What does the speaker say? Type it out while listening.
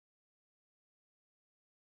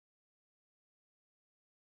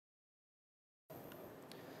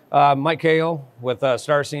Mike Cahill with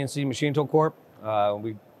Star CNC Machine Tool Corp.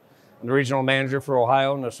 I'm the regional manager for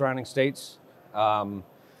Ohio and the surrounding states. Welcome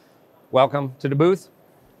to the booth.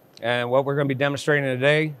 And what we're going to be demonstrating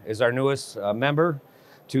today is our newest member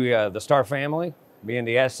to the Star family, being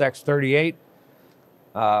the SX-38.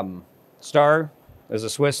 Star is a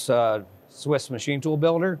Swiss machine tool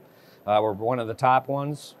builder. We're one of the top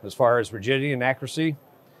ones as far as rigidity and accuracy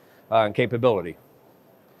and capability.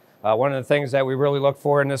 One of the things that we really look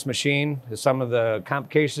for in this machine is some of the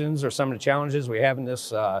complications or some of the challenges we have in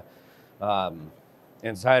this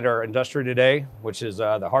inside our industry today, which is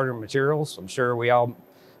the harder materials. I'm sure we all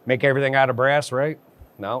make everything out of brass, right?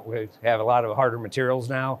 No, we have a lot of harder materials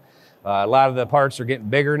now. A lot of the parts are getting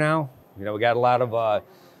bigger now. You know, we got a lot of,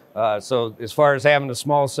 so as far as having the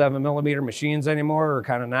small 7mm machines anymore are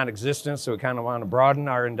kind of non-existent, so we kind of want to broaden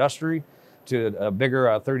our industry to a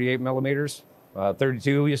bigger 38 millimeters.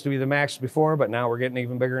 32 used to be the max before, but now we're getting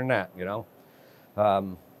even bigger than that, you know.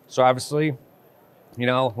 So obviously, you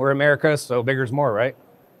know, we're America, so bigger's more, right?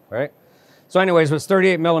 Right? So anyways, with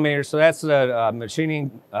 38 millimeters, so that's the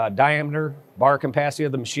machining diameter, bar capacity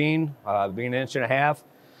of the machine, being 1.5 inches.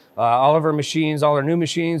 All of our machines, all our new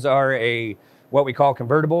machines are what we call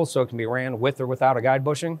convertible, so it can be ran with or without a guide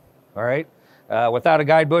bushing, all right? Without a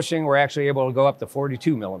guide bushing, we're actually able to go up to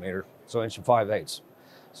 42 millimeter, so 1.5 inches.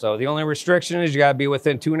 So the only restriction is you gotta be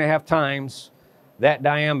within 2.5 times that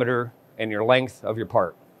diameter and your length of your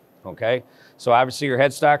part, okay? So obviously your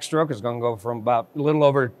headstock stroke is gonna go from about a little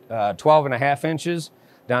over 12.5 inches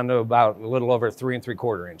down to about a little over 3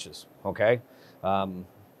 3/4 inches, okay?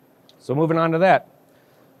 So moving on to that.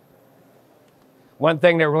 One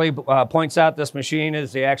thing that really points out this machine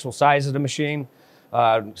is the actual size of the machine.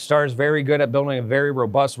 Star is very good at building a very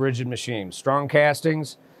robust, rigid machine. Strong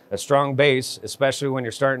castings, a strong base, especially when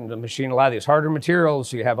you're starting to machine a lot of these harder materials,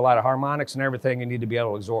 so you have a lot of harmonics and everything you need to be able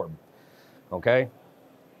to absorb, okay?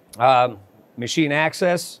 Machine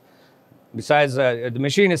access, besides the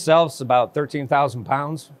machine itself is about 13,000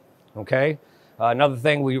 pounds, okay? Another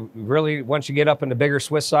thing we really, once you get up into bigger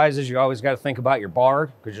Swiss sizes, you always got to think about your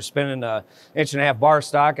bar, because you're spinning a 1.5 inch bar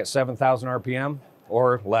stock at 7,000 RPM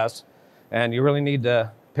or less, and you really need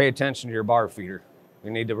to pay attention to your bar feeder. You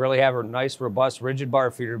need to really have a nice, robust, rigid bar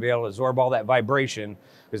feeder to be able to absorb all that vibration,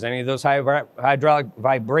 because any of those hydraulic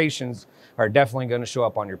vibrations are definitely going to show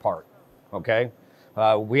up on your part, okay?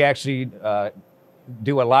 We actually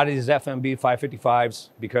do a lot of these FMB 555s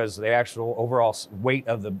because the actual overall weight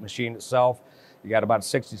of the machine itself, you got about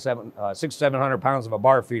 6,700 pounds of a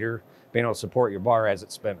bar feeder being able to support your bar as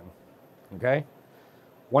it's spinning, okay?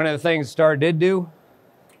 One of the things Star did do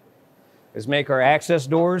is make our access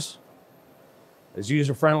doors as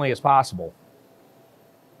user-friendly as possible.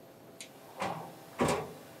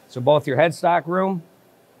 So both your headstock room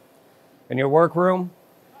and your workroom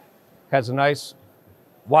has a nice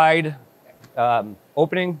wide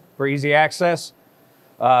opening for easy access.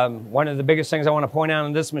 One of the biggest things I want to point out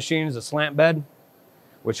on this machine is the slant bed,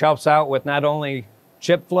 which helps out with not only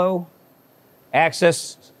chip flow,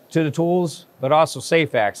 access to the tools, but also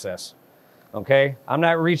safe access, okay? I'm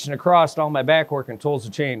not reaching across all my back working tools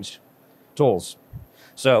to change tools.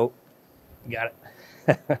 So, you got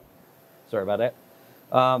it. Sorry about that.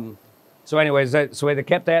 So anyways, so they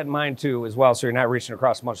kept that in mind too as well, so you're not reaching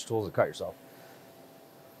across a bunch of tools to cut yourself.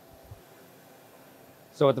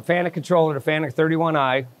 So with the FANUC controller, the FANUC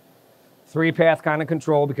 31i, 3-path kind of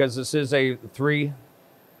control, because this is a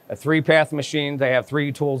three-path machine. They have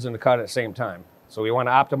 3 tools in the cut at the same time. So we want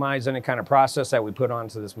to optimize any kind of process that we put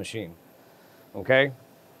onto this machine, okay?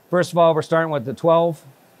 First of all, we're starting with the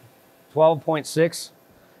 12.6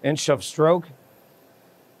 inch of stroke.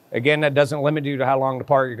 Again, that doesn't limit you to how long the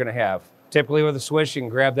part you're gonna have. Typically with a Swiss, you can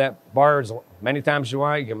grab that bar as many times as you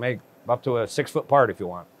want. You can make up to a 6-foot part if you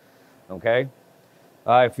want, okay?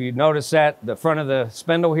 If you notice that the front of the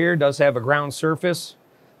spindle here does have a ground surface,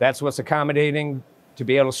 that's what's accommodating to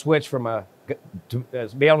be able to switch from a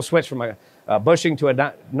bushing to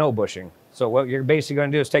a no bushing. So what you're basically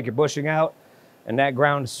gonna do is take your bushing out, and that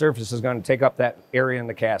ground surface is going to take up that area in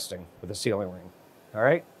the casting with a sealing ring, all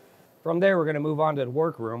right? From there, we're going to move on to the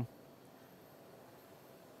workroom.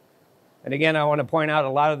 And again, I want to point out a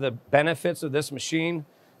lot of the benefits of this machine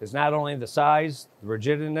is not only the size, the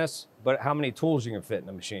rigidness, but how many tools you can fit in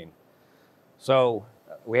the machine. So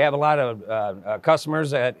we have a lot of customers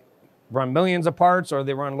that run millions of parts, or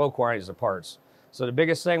they run low quantities of parts. So the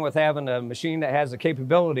biggest thing with having a machine that has the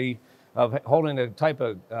capability of holding a type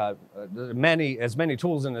of as many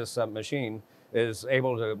tools in this machine is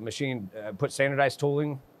able to put standardized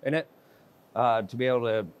tooling in it to be able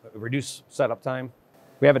to reduce setup time.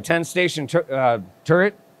 We have a 10-station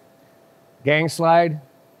turret, gang slide,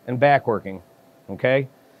 and back working, okay?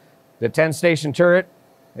 The 10-station turret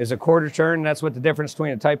is a quarter turn. That's what the difference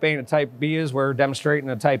between a Type A and a Type B is. We're demonstrating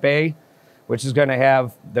a Type A, which is going to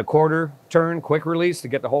have the quarter turn quick release to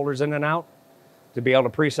get the holders in and out, to be able to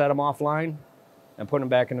preset them offline and put them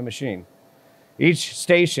back in the machine. Each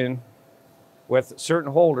station with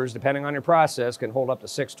certain holders, depending on your process, can hold up to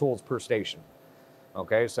 6 tools per station.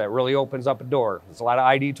 Okay, so that really opens up a door. There's a lot of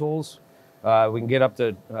ID tools. We can get up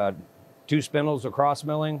to 2 spindles of cross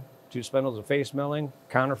milling, 2 spindles of face milling,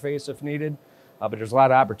 counterface if needed, but there's a lot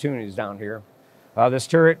of opportunities down here. This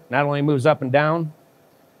turret not only moves up and down,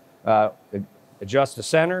 it adjusts the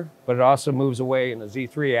center, but it also moves away in the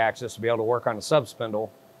Z3 axis to be able to work on the sub spindle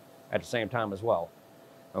at the same time as well.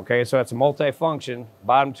 Okay, so it's a multi-function.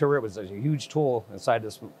 Bottom turret was a huge tool inside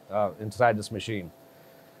this machine.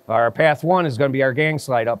 Our path 1 is going to be our gang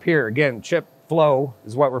slide up here. Again, chip flow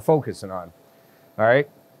is what we're focusing on. All right,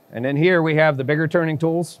 and then here we have the bigger turning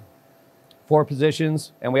tools, 4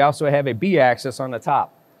 positions, and we also have a B-axis on the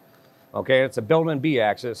top. Okay, it's a built-in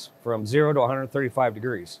B-axis from 0 to 135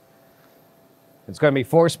 degrees. It's going to be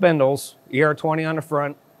 4 spindles, ER20 on the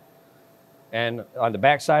front, and on the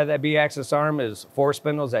back side of that B-axis arm is 4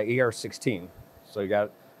 spindles at ER16. So you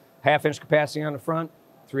got 1/2 inch capacity on the front,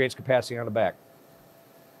 3/8 capacity on the back.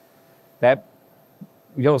 That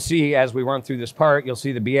you'll see as we run through this part, you'll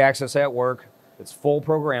see the B-axis at work. It's full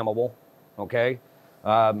programmable, okay?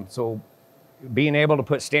 So being able to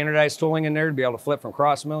put standardized tooling in there to be able to flip from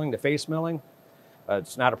cross milling to face milling,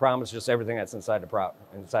 it's not a problem. It's just everything that's inside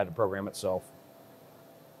the program itself.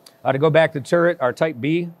 To go back to turret, our Type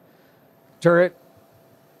B turret,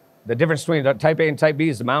 the difference between the Type A and Type B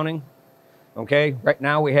is the mounting. Okay, right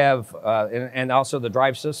now we have, and also the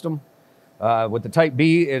drive system. With the Type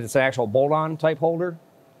B, it's an actual bolt-on type holder,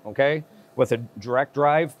 okay, with a direct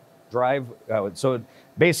drive. So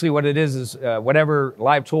basically what it is whatever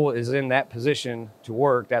live tool is in that position to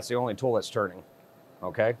work, that's the only tool that's turning,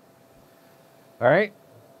 okay? All right?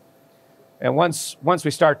 And once we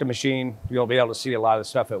start the machine, you'll be able to see a lot of the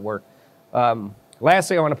stuff at work.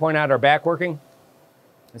 Lastly, I want to point out our back working.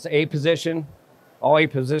 It's an 8 position. All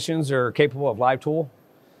 8 positions are capable of live tool.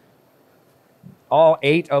 All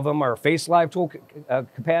 8 of them are face live tool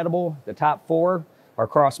compatible. The top 4 are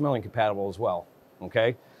cross milling compatible as well,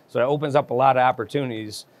 okay? So that opens up a lot of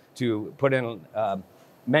opportunities to put in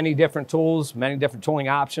many different tools, many different tooling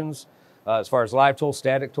options as far as live tools,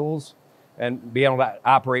 static tools, and be able to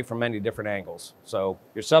operate from many different angles. So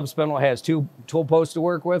your sub spindle has 2 tool posts to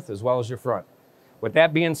work with as well as your front. With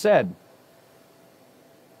that being said,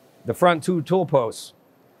 the front 2 tool posts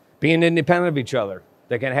being independent of each other,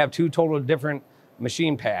 they can have 2 total different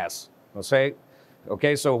machine paths.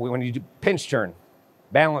 Okay, so when you do pinch turn,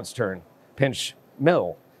 balance turn, pinch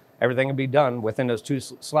mill, everything can be done within those 2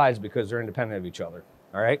 slides because they're independent of each other,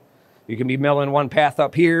 all right? You can be milling one path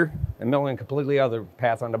up here and milling a completely other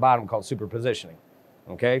path on the bottom called superpositioning,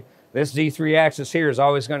 okay? This Z3 axis here is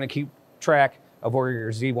always going to keep track of where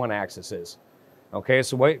your Z1 axis is, okay?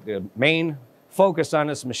 So the main focus on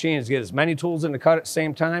this machine is to get as many tools in the cut at the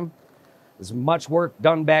same time, as much work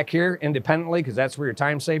done back here independently because that's where your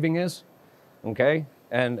time saving is, okay?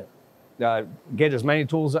 And get as many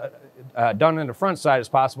tools done in the front side as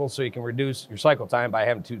possible so you can reduce your cycle time by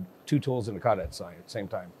having two tools in the cut at the same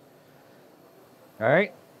time. All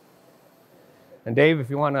right? And Dave,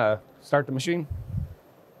 if you want to start the machine.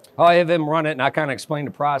 I'll have him run it and I kind of explain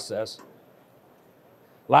the process.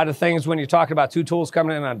 A lot of things when you're talking about 2 tools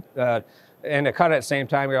coming in on and a cut at the same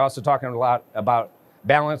time, you're also talking a lot about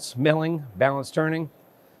balance milling, balance turning.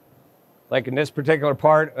 Like in this particular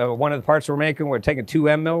part, one of the parts we're taking 2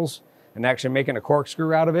 M mills and actually making a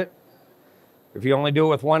corkscrew out of it. If you only do it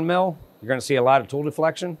with 1 mill, you're going to see a lot of tool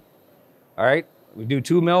deflection. All right, we do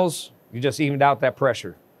 2 mills, you just evened out that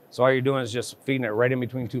pressure. So all you're doing is just feeding it right in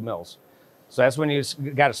between 2 mills. So that's when you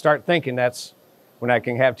got to start thinking that's when I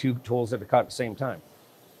can have 2 tools that are cut at the same time.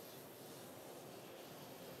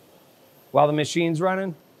 While the machine's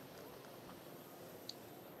running,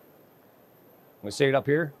 we see it up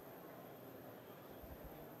here.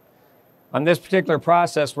 On this particular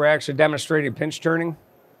process, we're actually demonstrating pinch turning. And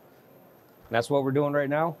that's what we're doing right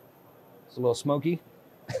now. It's a little smoky.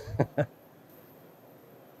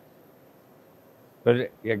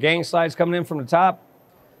 But your gang slide's coming in from the top.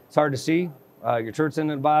 It's hard to see. Your turret's in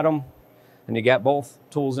the bottom, and you got both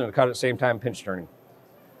tools in the cut at the same time, pinch turning.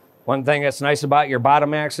 One thing that's nice about your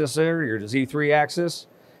bottom axis there, your Z3 axis,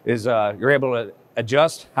 is you're able to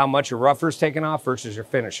adjust how much your rougher's taking off versus your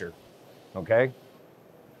finisher, okay?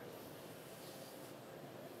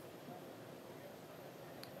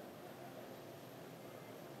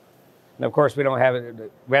 And of course, we don't have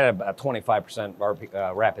it. We had about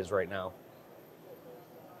 25% rapids right now.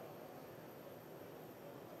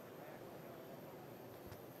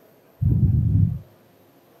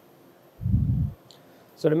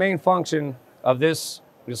 So the main function of this,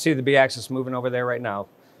 you'll see the B-axis moving over there right now.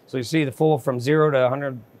 So you see the full from 0 to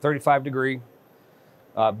 135 degree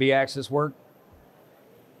B-axis work.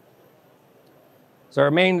 So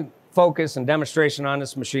our main focus and demonstration on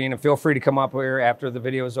this machine, and feel free to come up here after the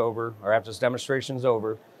video is over or after this demonstration is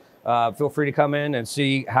over. Feel free to come in and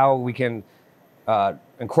see how we can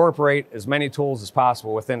incorporate as many tools as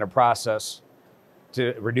possible within the process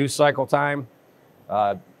to reduce cycle time.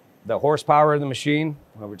 The horsepower of the machine,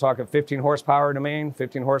 we're talking 15 horsepower in the main,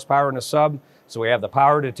 15 horsepower in the sub. So we have the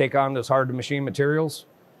power to take on those hard to machine materials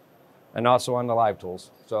and also on the live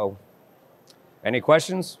tools. So any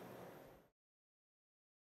questions?